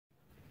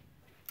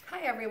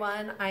Hi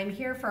everyone, I'm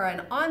here for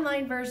an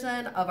online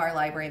version of our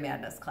Library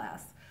Madness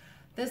class.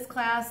 This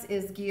class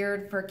is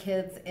geared for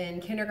kids in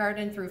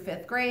kindergarten through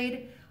 5th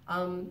grade.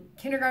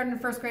 Kindergarten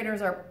and 1st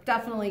graders are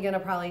definitely going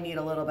to probably need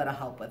a little bit of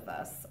help with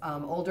this.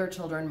 Older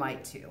children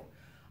might too.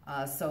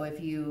 So if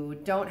you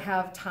don't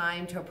have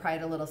time to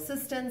provide a little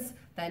assistance,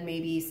 then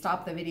maybe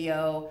stop the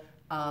video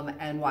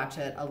and watch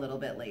it a little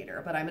bit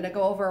later. But I'm going to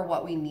go over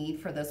what we need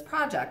for this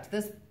project.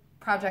 This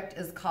project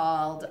is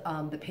called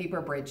the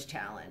Paper Bridge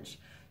Challenge.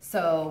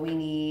 So we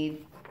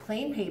need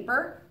plain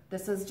paper.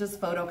 This is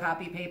just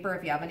photocopy paper.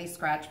 If you have any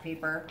scratch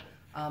paper,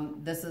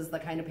 this is the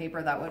kind of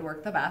paper that would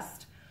work the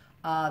best.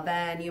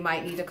 Then you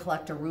might need to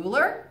collect a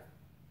ruler,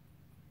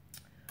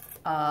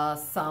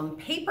 some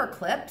paper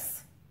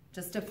clips,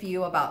 just a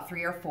few, about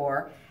 3 or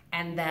 4,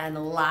 and then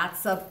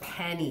lots of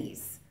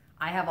pennies.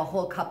 I have a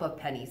whole cup of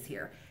pennies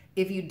here.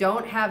 If you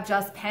don't have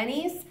just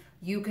pennies,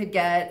 you could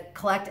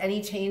collect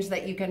any change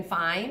that you can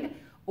find,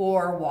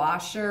 or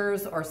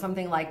washers or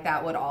something like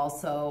that would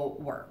also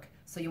work.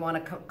 So you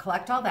want to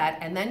collect all that,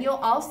 and then you'll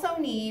also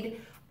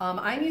need,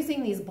 I'm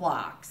using these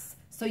blocks.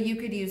 So you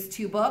could use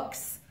 2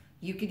 books,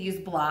 you could use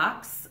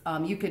blocks,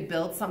 you could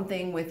build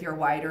something with your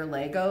wider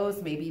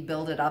Legos, maybe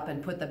build it up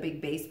and put the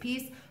big base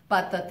piece.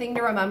 But the thing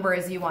to remember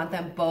is you want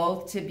them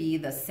both to be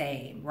the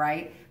same,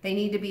 right? They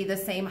need to be the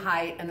same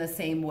height and the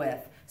same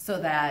width so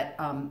that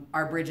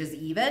our bridge is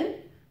even.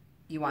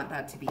 You want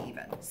that to be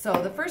even.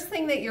 So the first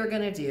thing that you're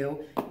gonna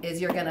do is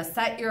you're gonna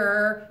set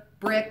your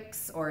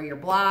bricks or your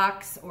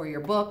blocks or your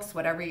books,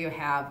 whatever you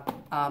have,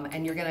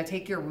 and you're gonna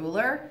take your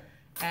ruler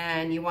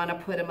and you wanna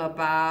put them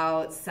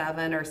about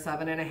 7 or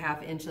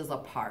 7.5 inches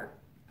apart,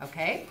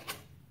 okay?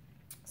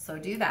 So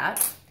do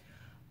that.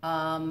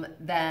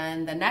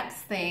 Then the next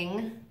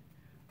thing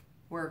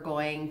we're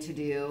going to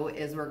do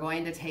is we're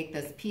going to take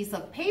this piece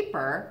of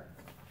paper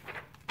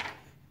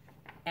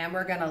and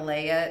we're gonna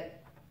lay it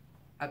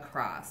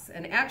across.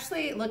 And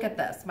actually, look at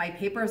this. My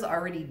paper's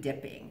already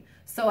dipping.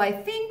 So I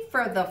think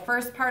for the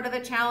first part of the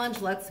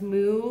challenge, let's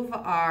move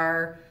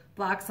our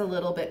blocks a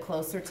little bit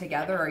closer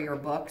together, or your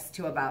books,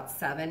 to about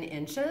 7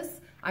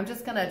 inches. I'm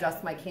just gonna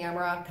adjust my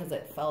camera because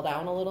it fell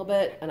down a little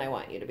bit and I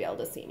want you to be able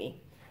to see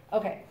me.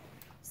 Okay,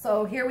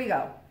 so here we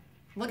go.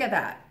 Look at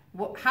that.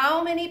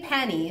 How many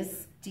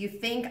pennies do you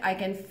think I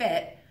can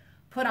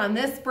put on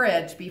this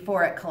bridge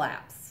before it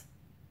collapses?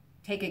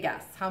 Take a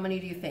guess. How many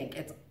do you think?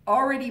 It's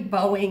already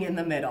bowing in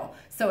the middle,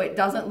 so it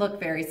doesn't look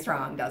very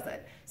strong, does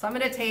it? So I'm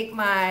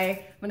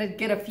gonna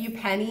get a few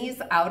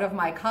pennies out of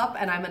my cup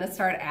and I'm gonna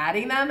start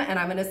adding them and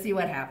I'm gonna see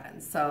what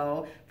happens.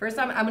 So first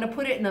I'm gonna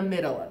put it in the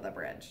middle of the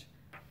bridge.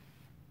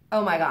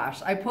 Oh my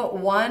gosh, I put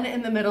 1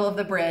 in the middle of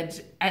the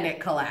bridge and it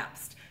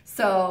collapsed.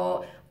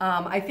 So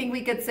I think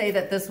we could say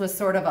that this was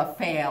sort of a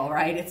fail,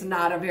 right? It's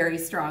not a very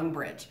strong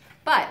bridge.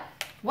 But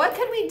what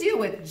could we do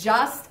with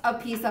just a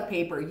piece of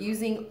paper,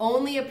 using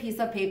only a piece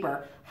of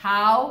paper?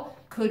 How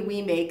could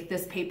we make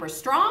this paper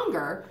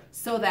stronger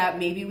so that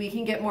maybe we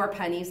can get more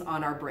pennies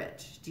on our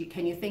bridge?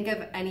 Can you think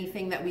of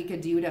anything that we could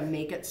do to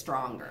make it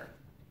stronger?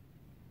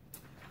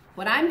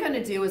 What I'm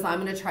gonna do is I'm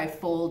gonna try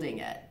folding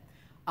it.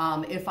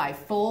 If I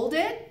fold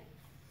it,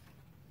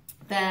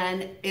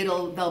 then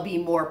there'll be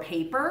more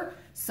paper,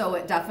 so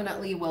it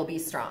definitely will be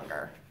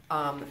stronger.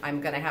 I'm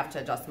gonna have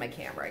to adjust my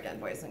camera again,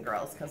 boys and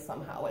girls, because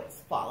somehow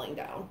it's falling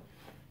down.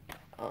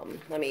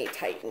 Let me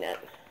tighten it.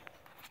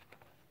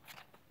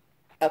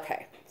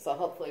 Okay, so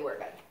hopefully we're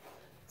good.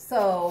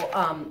 So,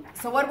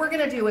 so what we're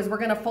gonna do is we're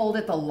gonna fold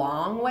it the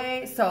long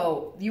way.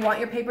 So you want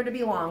your paper to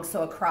be long,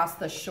 so across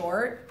the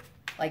short,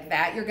 like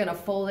that, you're gonna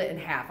fold it in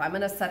half. I'm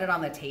gonna set it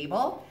on the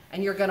table,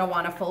 and you're gonna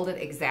wanna fold it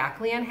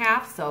exactly in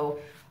half. So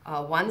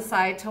one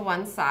side to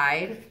one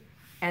side,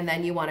 and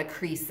then you wanna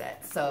crease it.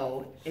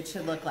 So it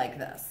should look like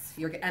this.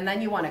 And then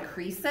you wanna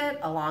crease it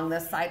along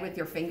this side with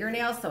your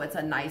fingernails so it's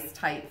a nice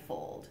tight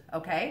fold,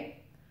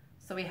 okay?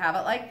 So we have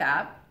it like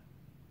that.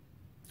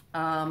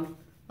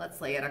 Let's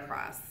lay it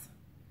across.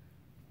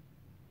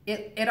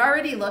 It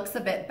already looks a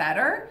bit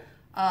better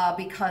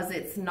because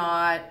it's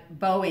not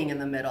bowing in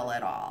the middle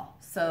at all.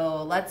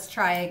 So let's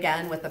try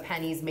again with the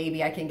pennies.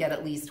 Maybe I can get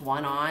at least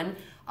 1 on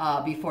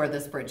before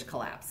this bridge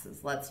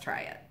collapses. Let's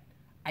try it.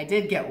 I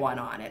did get 1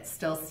 on. It's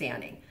still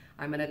standing.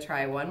 I'm gonna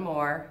try 1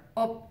 more.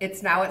 Oh, it's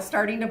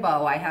starting to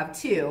bow. I have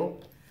 2,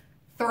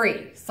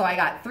 3. So I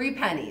got 3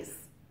 pennies.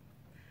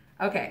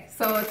 Okay,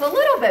 so it's a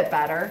little bit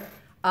better.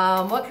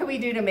 What can we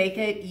do to make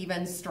it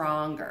even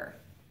stronger?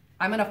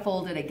 I'm gonna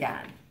fold it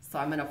again. So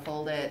I'm gonna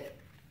fold it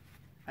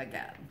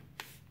again,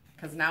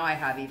 because now I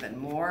have even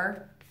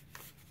more.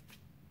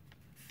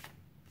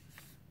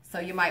 So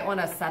you might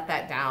wanna set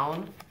that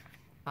down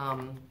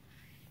on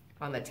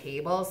the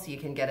table so you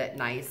can get it a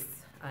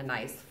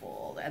nice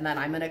fold. And then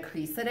I'm gonna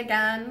crease it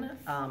again.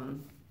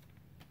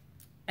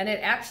 And it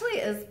actually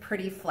is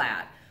pretty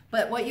flat.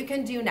 But what you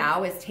can do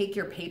now is take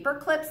your paper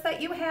clips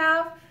that you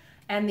have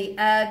and the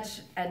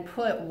edge and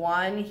put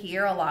 1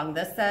 here along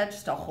this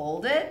edge to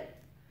hold it,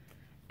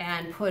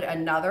 and put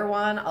another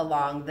one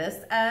along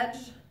this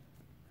edge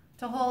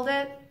to hold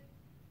it,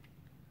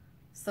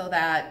 so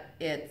that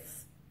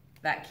it's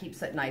That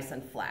keeps it nice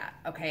and flat.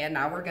 Okay, and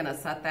now we're gonna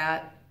set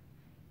that.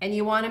 And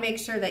you wanna make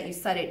sure that you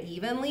set it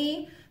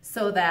evenly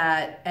so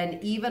that an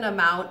even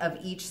amount of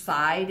each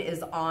side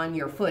is on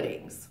your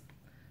footings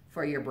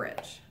for your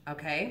bridge,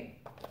 okay?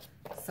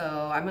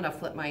 So I'm gonna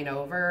flip mine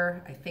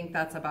over. I think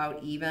that's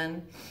about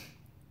even.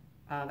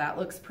 That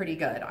looks pretty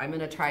good. I'm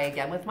gonna try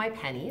again with my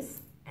pennies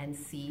and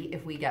see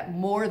if we get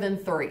more than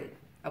 3.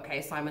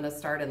 Okay, so I'm gonna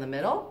start in the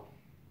middle.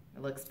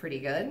 It looks pretty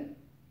good.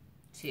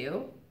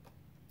 2,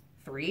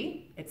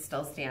 3, it's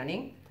still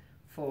standing.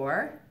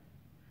 4,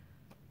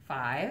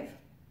 5,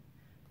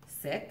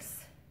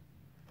 6,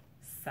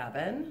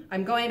 7.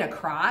 I'm going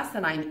across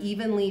and I'm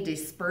evenly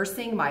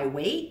dispersing my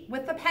weight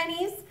with the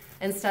pennies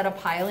instead of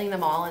piling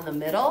them all in the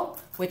middle,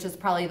 which is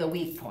probably the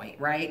weak point,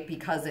 right?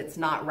 Because it's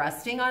not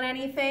resting on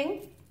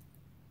anything.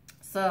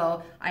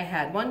 So I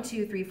had 1,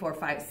 2, 3, 4,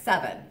 5,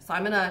 7. So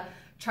I'm gonna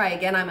try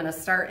again. I'm gonna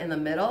start in the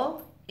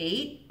middle.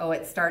 8, oh,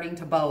 it's starting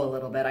to bow a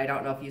little bit. I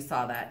don't know if you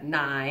saw that.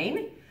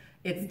 9,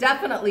 it's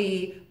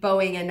definitely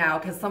bowing in now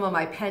because some of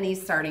my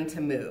pennies starting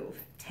to move.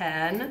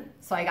 10,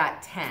 so I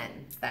got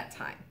 10 that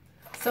time.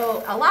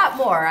 So a lot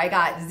more. I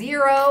got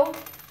 0,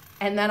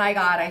 and then I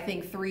got, I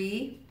think,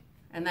 3,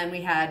 and then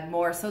we had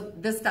more. So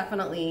this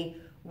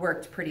definitely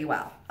worked pretty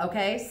well.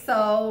 Okay,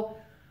 so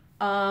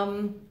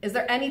is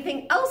there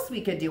anything else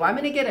we could do? I'm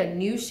gonna get a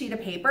new sheet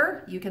of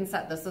paper. You can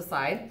set this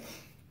aside.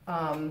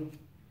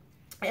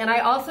 And I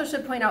also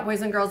should point out,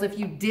 boys and girls, if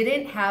you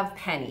didn't have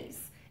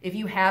pennies, if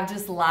you have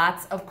just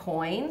lots of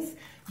coins,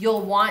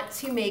 you'll want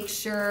to make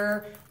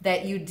sure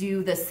that you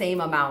do the same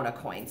amount of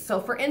coins.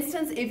 So for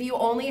instance, if you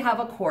only have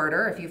a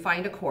quarter, if you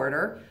find a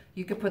quarter,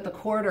 you could put the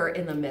quarter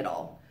in the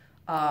middle.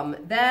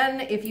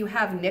 Then if you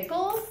have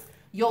nickels,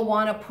 you'll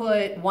want to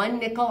put 1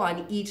 nickel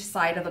on each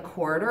side of the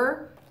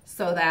quarter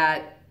so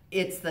that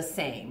it's the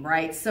same,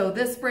 right? So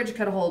this bridge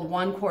could hold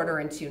 1 quarter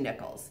and 2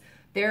 nickels.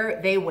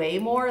 They weigh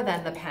more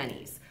than the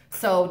pennies.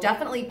 So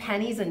definitely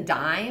pennies and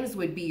dimes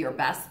would be your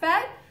best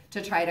bet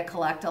to try to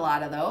collect a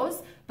lot of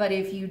those. But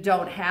if you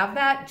don't have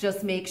that,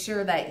 just make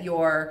sure that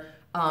you're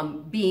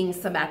being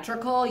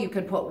symmetrical. You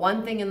could put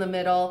 1 thing in the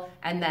middle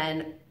and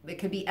then it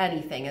could be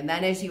anything. And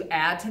then as you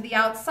add to the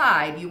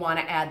outside, you want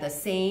to add the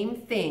same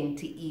thing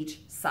to each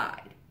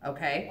side,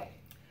 okay?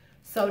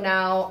 So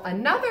now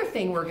another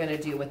thing we're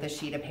gonna do with a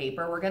sheet of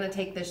paper, we're gonna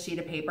take this sheet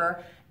of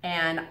paper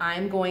and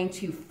I'm going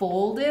to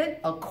fold it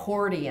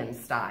accordion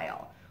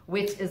style,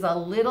 which is a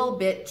little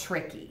bit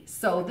tricky.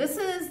 So this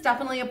is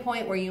definitely a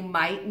point where you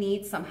might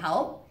need some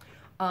help.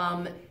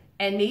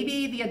 And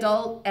maybe the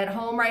adult at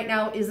home right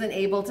now isn't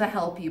able to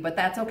help you, but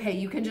that's okay.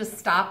 You can just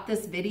stop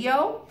this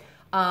video.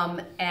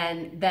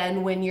 And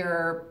then when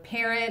your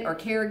parent or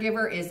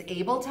caregiver is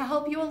able to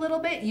help you a little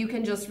bit, you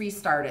can just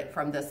restart it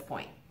from this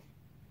point.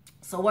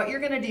 So what you're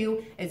gonna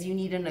do is you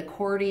need an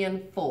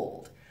accordion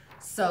fold.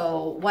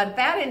 So what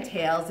that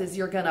entails is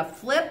you're gonna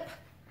flip.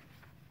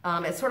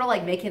 It's sort of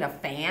like making a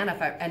fan, if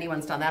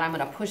anyone's done that. I'm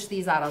gonna push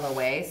these out of the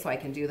way so I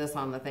can do this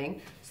on the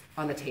thing,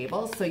 on the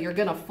table. So you're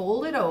gonna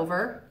fold it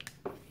over,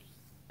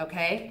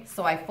 okay?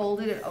 So I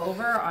folded it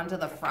over onto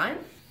the front,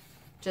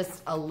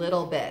 just a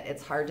little bit.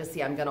 It's hard to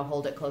see, I'm gonna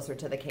hold it closer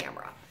to the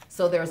camera.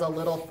 So there's a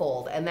little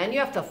fold. And then you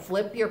have to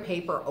flip your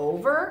paper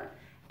over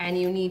and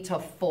you need to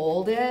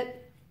fold it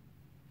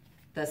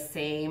the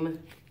same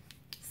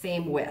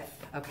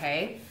width,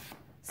 okay?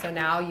 So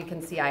now you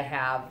can see I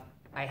have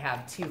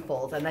 2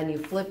 folds, and then you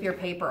flip your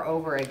paper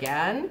over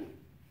again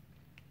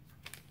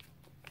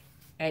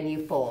and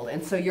you fold.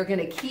 And so you're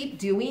gonna keep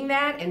doing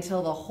that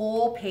until the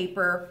whole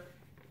paper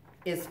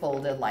is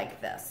folded like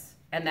this.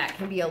 And that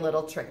can be a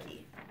little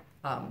tricky.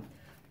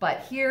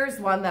 But here's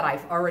one that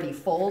I've already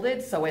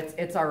folded, so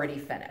it's already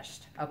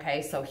finished.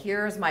 Okay, so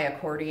here's my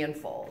accordion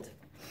fold.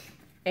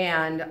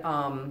 And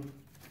I'm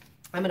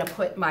gonna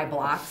put my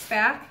blocks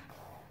back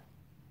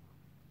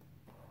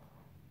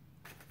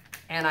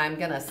and I'm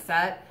gonna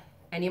set,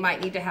 and you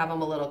might need to have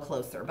them a little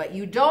closer, but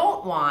you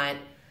don't want,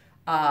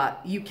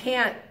 you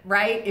can't,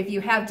 right? If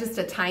you have just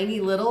a tiny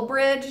little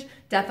bridge,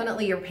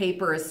 definitely your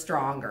paper is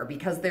stronger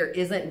because there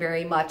isn't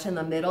very much in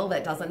the middle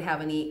that doesn't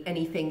have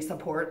anything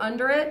support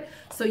under it.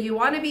 So you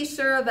wanna be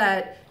sure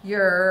that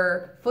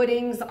your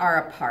footings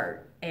are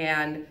apart,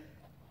 and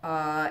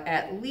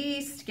at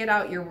least get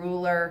out your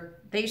ruler.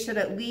 They should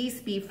at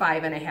least be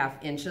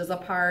 5.5 inches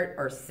apart,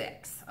 or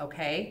 6,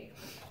 okay?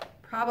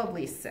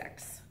 Probably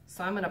 6.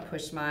 So I'm gonna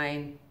push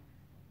mine.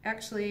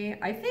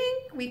 Actually, I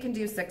think we can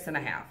do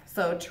 6.5.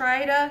 So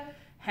try to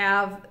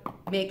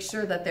make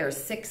sure that there's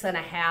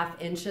 6.5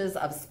 inches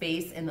of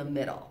space in the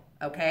middle,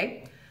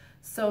 okay?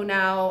 So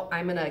now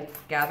I'm gonna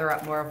gather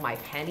up more of my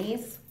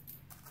pennies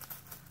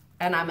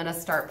and I'm gonna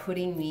start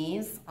putting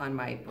these on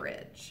my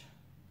bridge.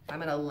 I'm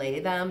gonna lay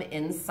them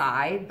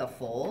inside the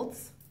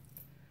folds.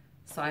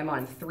 So I'm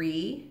on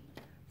 3,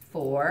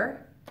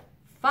 4,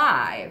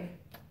 5,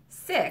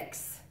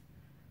 6,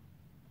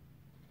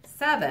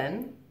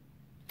 7,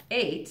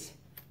 8,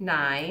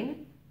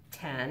 9,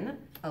 10,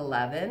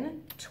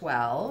 11,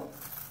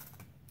 12,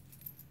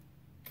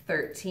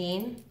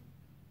 13,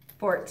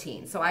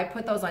 14. So I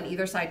put those on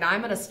either side. Now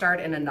I'm gonna start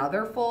in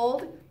another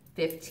fold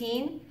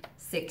 15,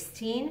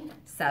 16,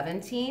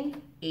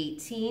 17,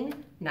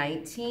 18,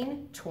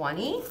 19,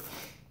 20,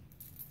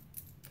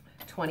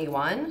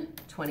 21,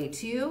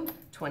 22,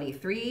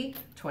 23,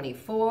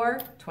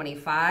 24,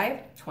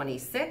 25,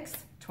 26,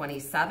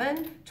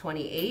 27,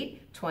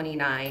 28,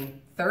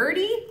 29,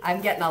 30.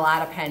 I'm getting a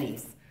lot of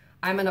pennies.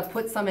 I'm gonna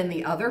put some in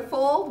the other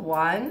fold.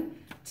 1,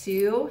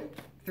 2,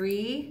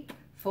 3,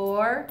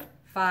 4,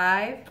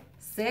 5,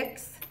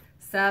 6,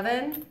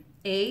 7,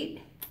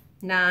 8,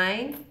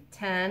 9,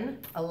 10,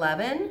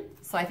 11.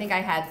 So I think I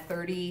had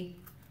 30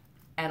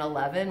 and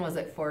 11. Was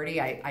it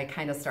 40? I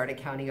kind of started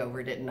counting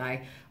over, didn't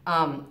I?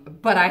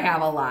 But I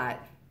have a lot.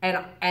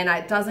 And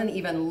it doesn't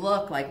even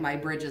look like my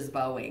bridge is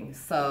bowing.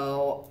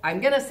 So I'm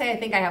gonna say I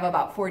think I have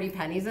about 40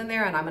 pennies in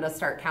there, and I'm gonna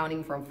start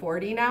counting from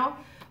 40 now.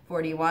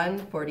 41,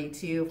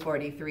 42,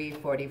 43,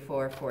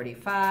 44,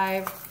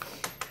 45,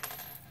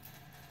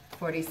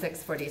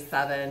 46,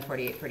 47,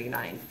 48,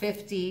 49,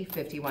 50,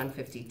 51,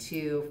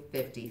 52,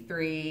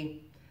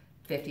 53,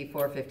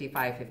 54,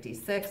 55,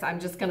 56. I'm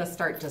just gonna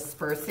start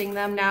dispersing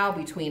them now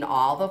between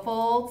all the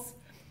folds.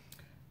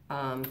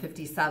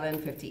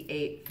 57,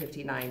 58,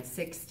 59,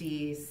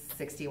 60,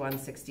 61,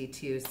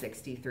 62,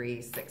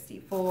 63,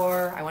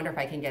 64. I wonder if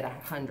I can get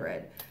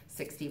 100.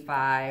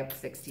 65,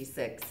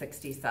 66,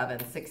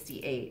 67,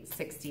 68,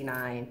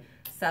 69,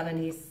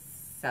 70,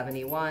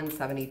 71,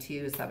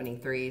 72,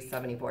 73,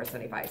 74,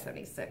 75,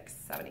 76,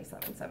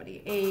 77,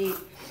 78,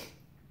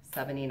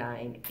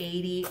 79,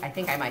 80. I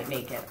think I might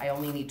make it. I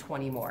only need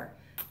 20 more.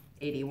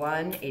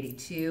 81,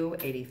 82,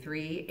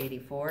 83,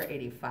 84,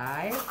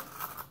 85,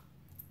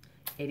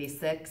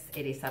 86,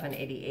 87,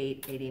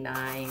 88,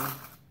 89,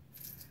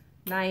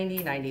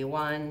 90,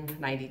 91,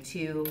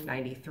 92,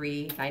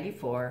 93,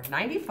 94,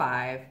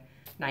 95,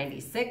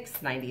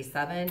 96,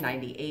 97,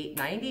 98,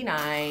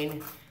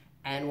 99,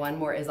 and one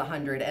more is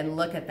 100. And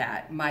look at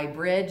that. My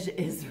bridge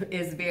is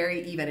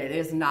very even. It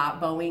is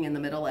not bowing in the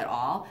middle at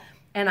all.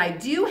 And I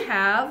do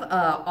have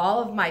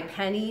all of my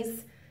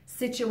pennies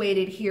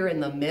situated here in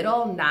the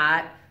middle,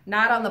 not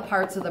on the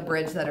parts of the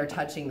bridge that are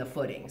touching the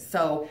footing.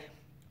 So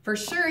for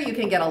sure you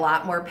can get a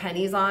lot more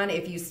pennies on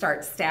if you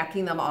start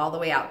stacking them all the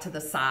way out to the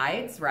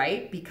sides,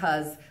 right?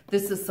 Because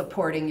this is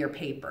supporting your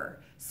paper,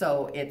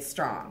 so it's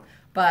strong.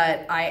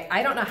 But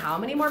I don't know how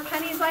many more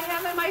pennies I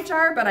have in my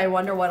jar, but I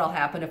wonder what'll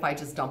happen if I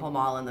just dump them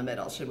all in the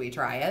middle. Should we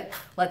try it?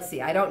 Let's see.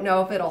 I don't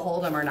know if it'll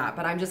hold them or not,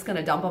 but I'm just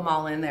gonna dump them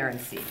all in there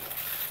and see.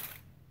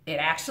 It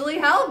actually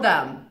held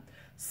them.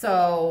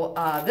 So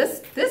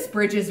this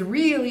bridge is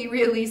really,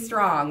 really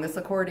strong, this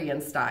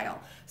accordion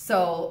style.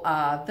 So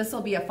this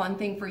will be a fun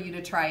thing for you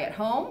to try at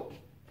home.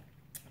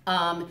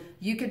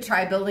 You could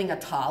try building a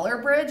taller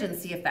bridge and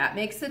see if that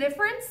makes a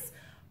difference.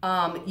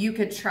 You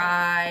could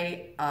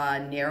try a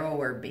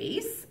narrower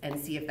base and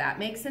see if that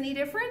makes any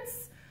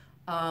difference.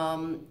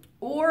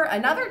 Or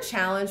another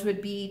challenge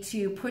would be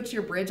to put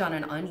your bridge on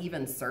an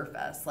uneven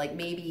surface, like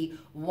maybe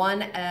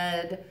one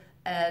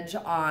edge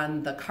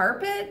on the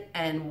carpet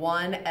and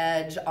one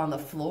edge on the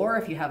floor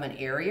if you have an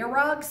area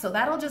rug. So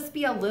that'll just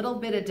be a little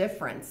bit of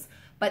difference.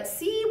 But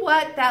see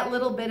what that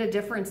little bit of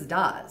difference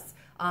does.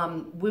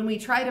 When we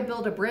try to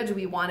build a bridge,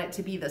 we want it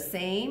to be the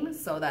same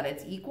so that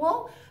it's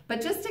equal,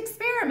 but just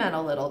experiment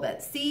a little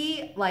bit.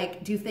 See,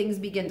 like, do things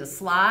begin to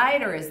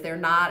slide, or is there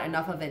not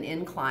enough of an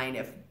incline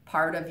if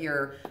part of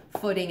your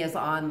footing is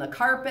on the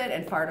carpet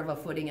and part of a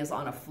footing is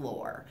on a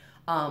floor?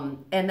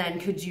 And then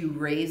could you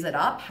raise it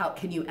up? How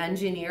can you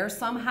engineer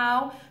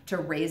somehow to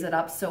raise it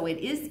up so it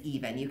is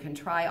even? You can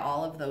try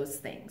all of those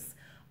things.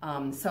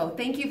 So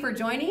thank you for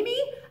joining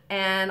me,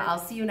 and I'll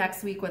see you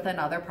next week with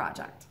another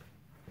project.